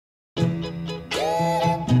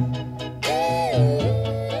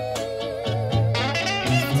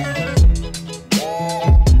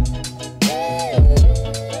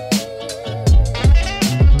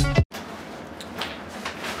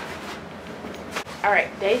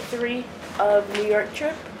Alright, day 3 of New York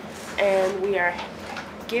trip, and we are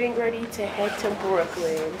getting ready to head to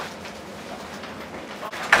Brooklyn.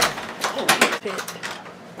 Oh, fit.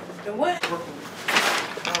 The what?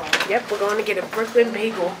 Yep, we're going to get a Brooklyn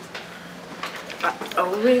bagel. A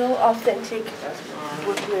real authentic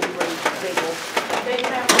Brooklyn bagel. They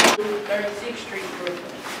have 36th Street,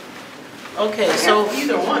 Brooklyn. Okay, so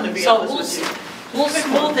either one to be so honest with who's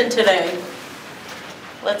smoothing today?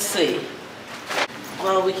 Let's see.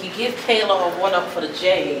 Well, we could give Kayla a 1 up for the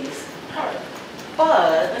J's,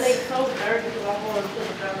 but And they so dirty because I want to put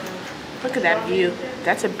the gun in. Look at that view.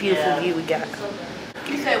 That's a beautiful view we got.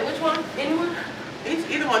 You said which one? Anyone?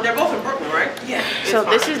 Either one. They're both in Brooklyn, right? Yeah. So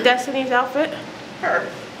this is Destiny's outfit. Her.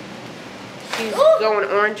 She's going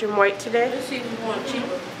orange and white today. Let's see if we want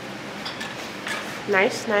cheaper.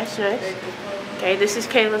 Nice, nice, nice. Okay, this is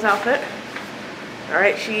Kayla's outfit.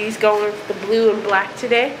 Alright, she's going with the blue and black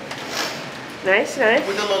today. Nice, nice.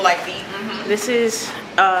 With a little like feet. This is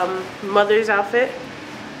Mother's outfit.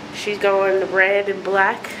 She's going the red and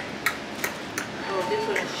black. Oh, this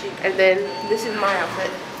one is cheap. And then this is my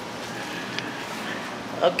outfit.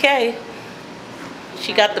 okay.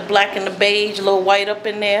 She got the black and the beige, a little white up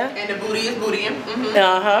in there. And the booty is bootying.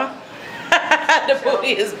 The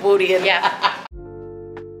booty is bootying. Yeah.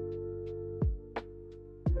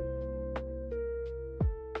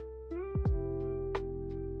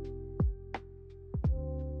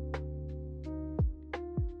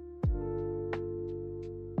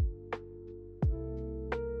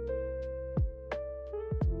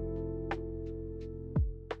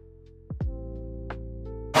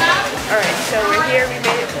 Alright, so we're here. We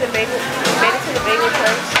made it to the bagel. We made it to the bagel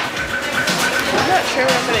place. I'm not sure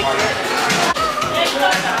what I'm gonna get.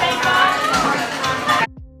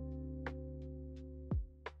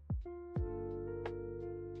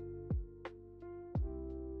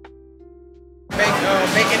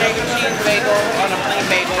 Bacon, egg, and cheese bagel on a plain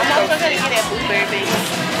bagel. I'm also gonna get a blueberry bagel.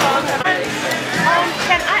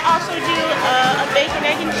 Can I also do a bacon,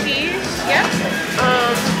 egg, and cheese? Yeah.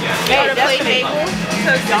 On a plain bagel.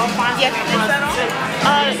 Because y'all find Yes,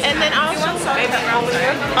 and then also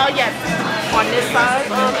yes, on this side.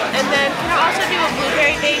 And then can I also do a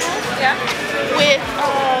blueberry bagel? Yeah. With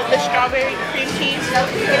the strawberry cream cheese.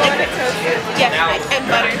 Yes, and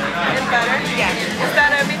butter. And butter? Yeah. Is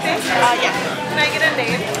that everything? Yes. Can I get a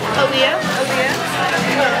name? Aaliyah. Aaliyah?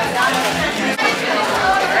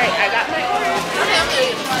 Alright, I got my order.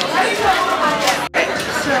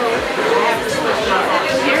 So,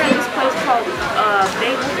 here at this place called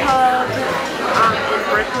Bagel Pub in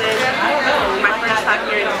Brooklyn. My first time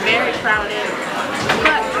here, it's very crowded.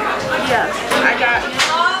 But, yeah, I got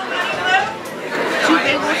 2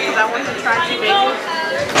 bagels because I wanted to try 2 bagels.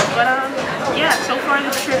 But, yeah, so far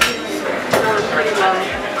this trip is going pretty well.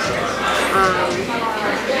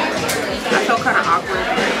 I felt kind of awkward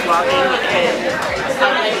vlogging and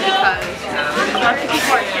filming because a bunch of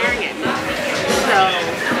people are staring at me. So,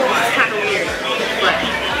 it's kind of weird, but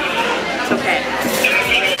it's okay.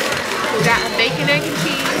 We got a bacon, egg, and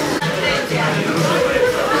cheese.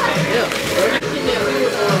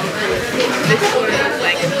 This is what it looks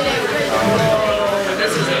like.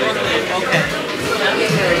 This is okay.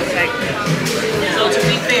 So to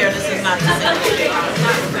be fair, this is not the same.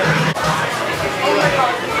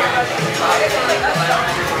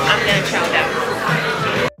 I'm gonna chow down.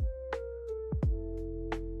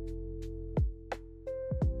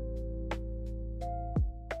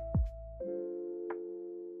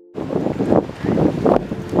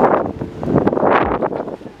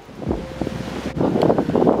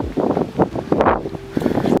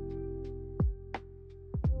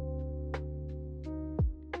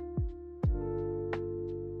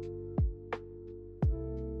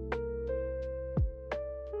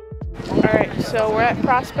 Alright, so we're at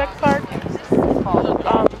Prospect Park.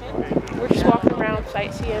 We're just walking around,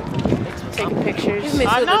 sightseeing, taking pictures.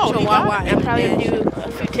 I know. And probably do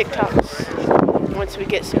a few TikToks once we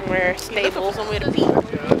get somewhere stable. Somewhere to pee.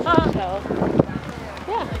 So,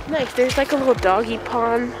 yeah, nice. There's like a little doggy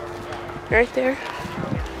pond right there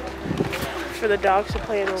for the dogs to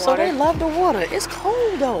play in the water. So they love the water. It's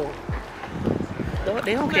cold though. No,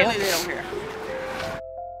 they don't care. They don't care.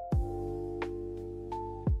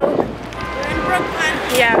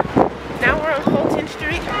 Yeah, now we're on Fulton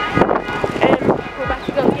Street, and we're about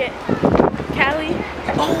to go get Callie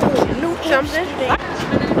something.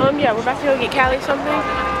 Yeah, we're about to go get Callie something.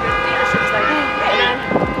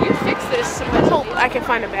 And you fix this. I hope I can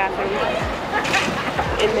find a bathroom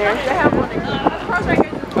in there. They have one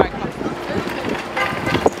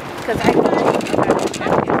because I.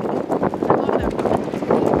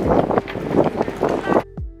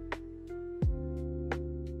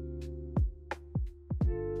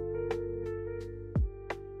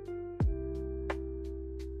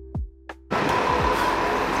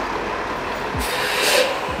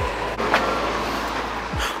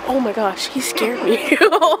 Oh my gosh, he scared me.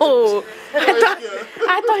 Oh,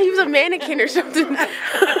 I thought he was a mannequin or something.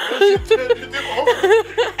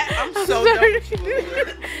 I'm so done.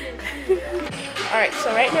 Alright,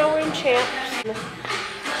 so right now we're in Champs.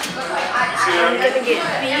 I'm gonna get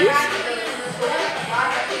these.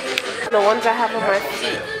 The ones I have on my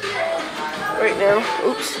feet right now.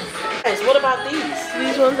 Oops. Guys, what about these?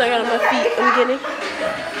 These ones I got on my feet, I'm getting.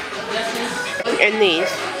 And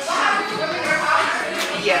these.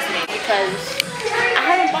 Yes, ma'am. Because I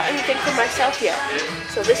haven't bought anything for myself yet.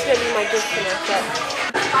 So this is gonna be my gift for myself.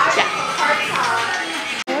 Yeah.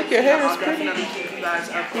 I like your hair is pretty. Definitely keep you guys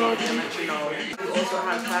updated and let you know. We also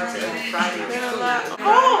have classes on Friday.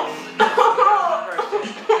 Oh!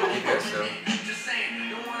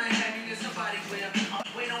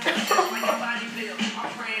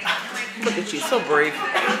 Look at you, so brave.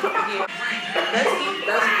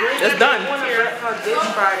 That's done. This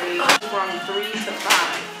Friday from 3 to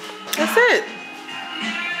 5. That's it.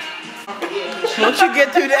 Once you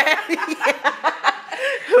get through that,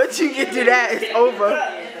 once you get through that, it's over.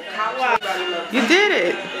 You did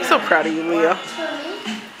it. So proud of you, Leah.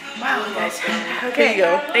 Wow, guys. Here you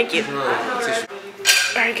go. Thank you.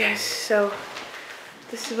 Alright, guys. So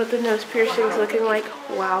this is what the nose piercing is looking like.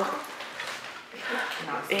 Wow.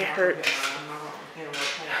 It hurts.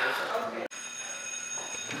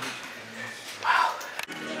 Wow.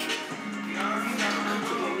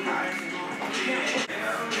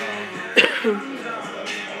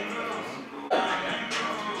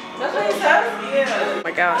 That's what he said? Yeah. Oh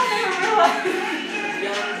my god.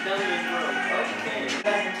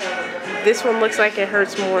 This one looks like it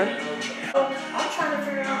hurts more. I'm trying to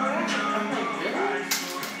figure out what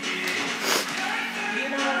you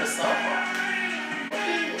know how to solve it.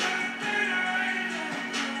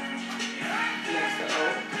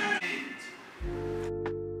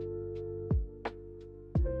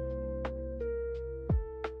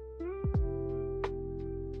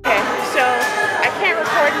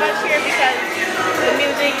 Much here because the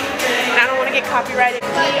music and I don't want to get copyrighted.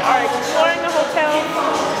 We are exploring the hotel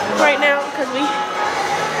right now because we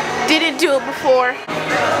didn't do it before,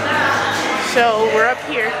 so we're up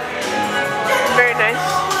here. Very nice.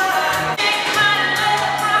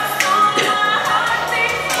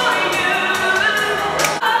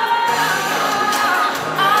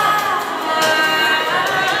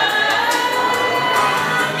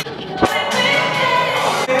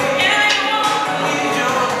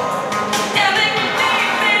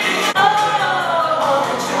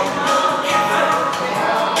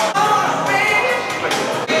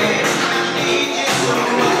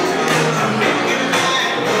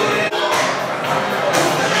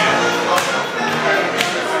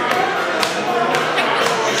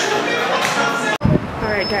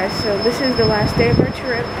 Guys, so this is the last day of our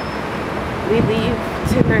trip. We leave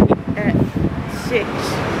tonight at 6.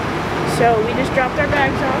 So we just dropped our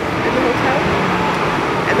bags off in the hotel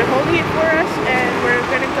and they're holding it for us, and we're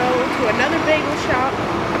gonna go to another bagel shop,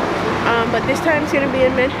 but this time it's gonna be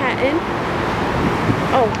in Manhattan.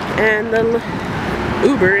 Oh, and the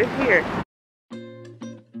Uber is here.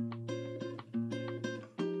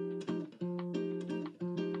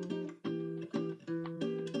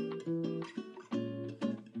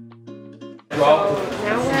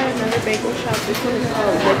 Now we're at another bagel shop. This one is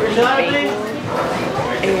called Liberty Bagel.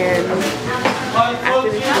 And after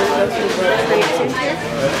this we'll go to the World Trade Center.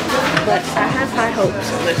 But I have high hopes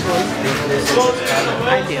on this one.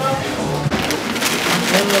 I do.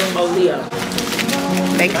 Oh, Leo.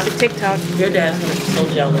 Thanks to TikTok. Your dad's gonna be so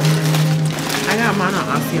jealous. I got mine on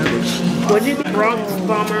Asiago cheese. What did you Bronx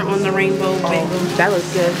Bomber on the rainbow bagel. That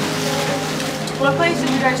looks good. What place did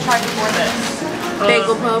you guys try before this?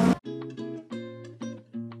 Bagel Pub.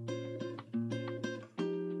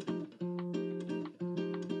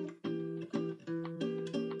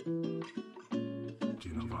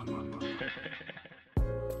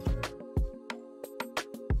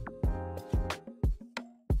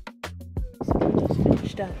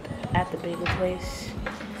 Up at the bagel place.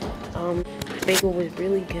 The bagel was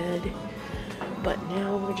really good, but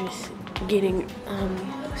now we're just getting a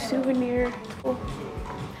souvenir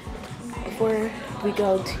before we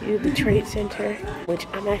go to the Trade Center, which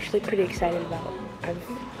I'm actually pretty excited about. I've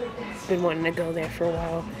been wanting to go there for a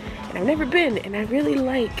while, and I've never been, and I really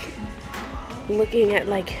like looking at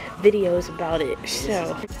like videos about it.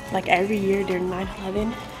 So like every year during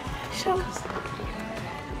 9/11, so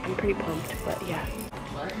I'm pretty pumped. But yeah,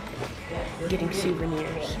 getting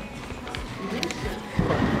souvenirs.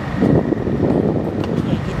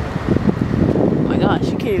 Oh my gosh,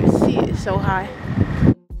 you can't even see it, it's so high.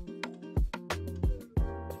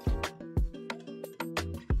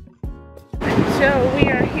 So we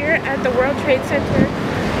are here Trade Center.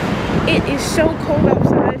 It is so cold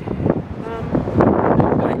outside,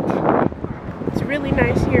 but it's really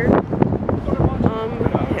nice here.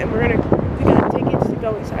 And we got tickets to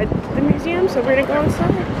go inside the museum, so we're gonna go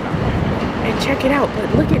inside and check it out.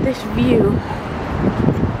 But look at this view.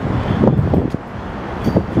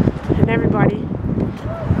 And everybody.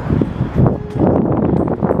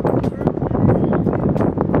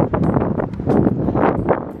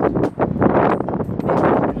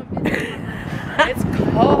 It's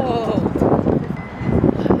cold.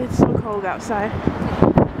 It's so cold outside.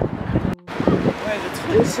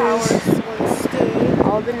 This is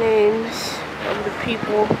all the names of the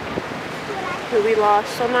people who we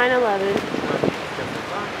lost on 9/11.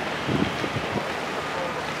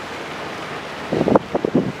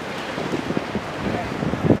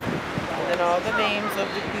 And all the names of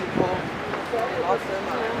the people lost their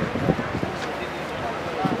lives.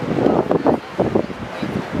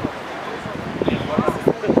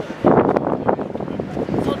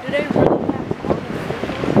 So do they really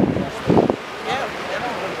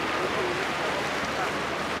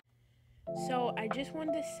So I just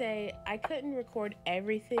wanted to say I couldn't record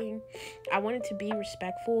everything. I wanted to be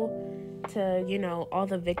respectful to, you know, all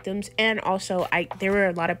the victims, and also there were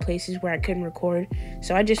a lot of places where I couldn't record,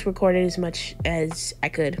 so I just recorded as much as I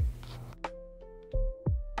could.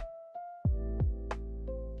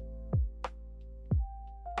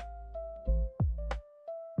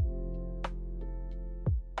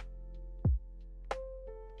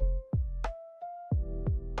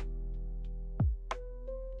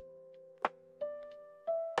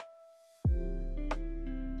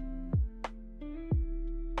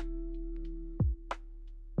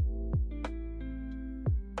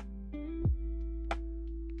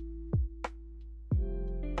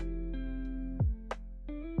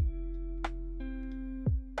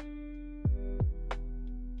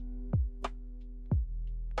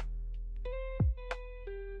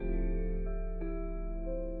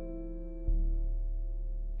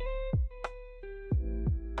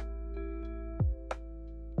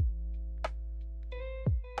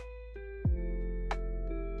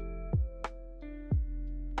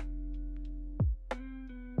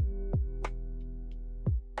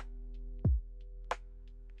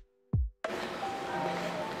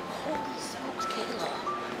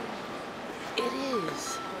 It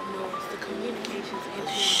is. No, it's the communications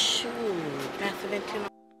issue. Shoot. Massive internal.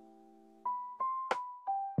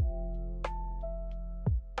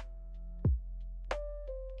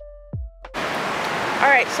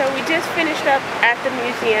 Alright, so we just finished up at the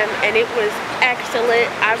museum and it was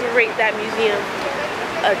excellent. I would rate that museum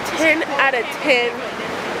a 10 out of 10.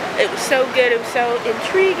 It was so good, it was so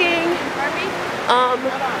intriguing.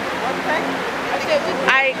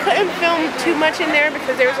 I couldn't film too much in there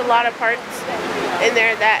because there was a lot of parts in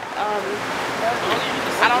there that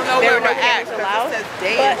I don't know there where were no we're at cameras because allowed. it says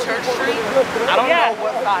day in Church Street. I don't know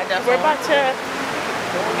what side that's We're on. about to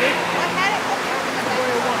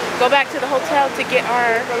go back to the hotel to get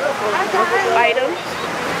our items.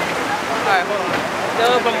 Alright, hold on.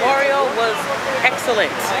 The memorial was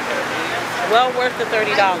excellent. Well worth the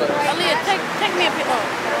 $30. Aaliyah, take me a picture.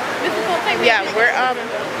 Yeah, we're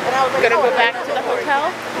gonna go back to the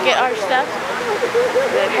hotel, get our stuff,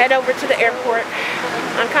 then head over to the airport.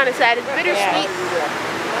 I'm kind of sad. It's bittersweet.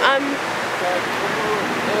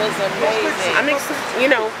 It was amazing.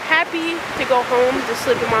 I'm happy to go home to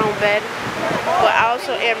sleep in my own bed, but I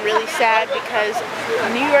also am really sad because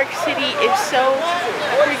New York City is so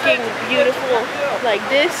freaking beautiful. Like,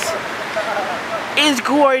 this is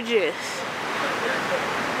gorgeous.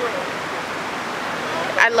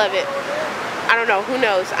 I love it. I don't know, who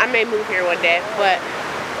knows? I may move here one day, but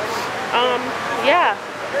yeah,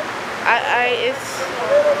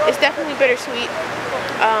 it's definitely bittersweet.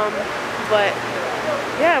 But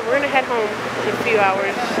yeah, we're gonna head home in a few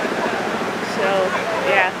hours. So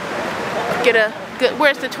yeah, get a good.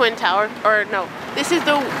 Where's the Twin Tower? Or no, this is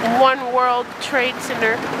the One World Trade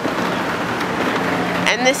Center,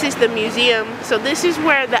 and this is the museum. So this is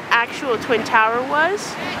where the actual Twin Tower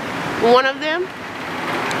was. One of them.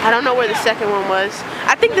 I don't know where the second one was.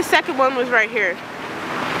 I think the second one was right here.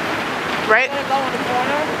 Right?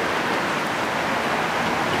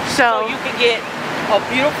 So you can get a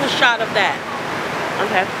beautiful shot of that.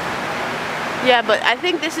 Okay. Yeah, but I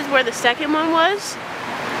think this is where the second one was.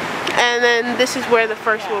 And then this is where the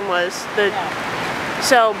first one was.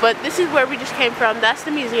 But this is where we just came from. That's the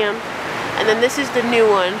museum. And then this is the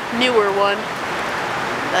newer one.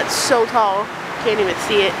 That's so tall. Can't even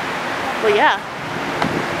see it. But yeah.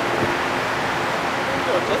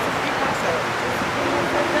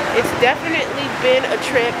 It's definitely been a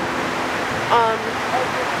trip.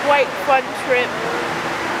 quite fun trip.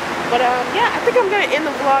 But yeah, I think I'm gonna end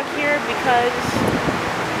the vlog here because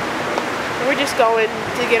we're just going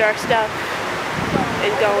to get our stuff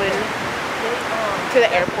and going to the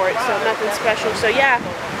airport, so nothing special. So yeah,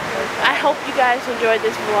 I hope you guys enjoyed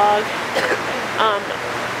this vlog.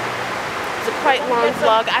 It's a quite long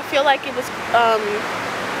vlog. I feel like it was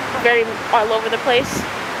very all over the place.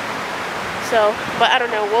 So, but I don't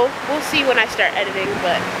know. We'll see when I start editing.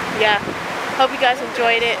 But yeah, hope you guys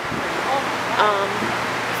enjoyed it.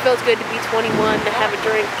 Feels good to be 21, to have a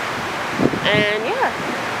drink, and yeah,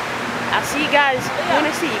 I'll see you guys when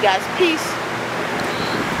I see you guys. Peace.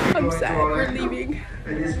 I'm sad we're leaving.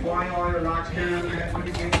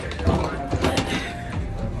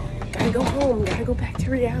 Gotta go home. Gotta go back to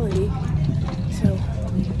reality. So.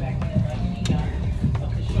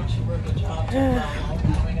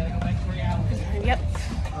 Yep.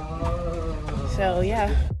 So yeah.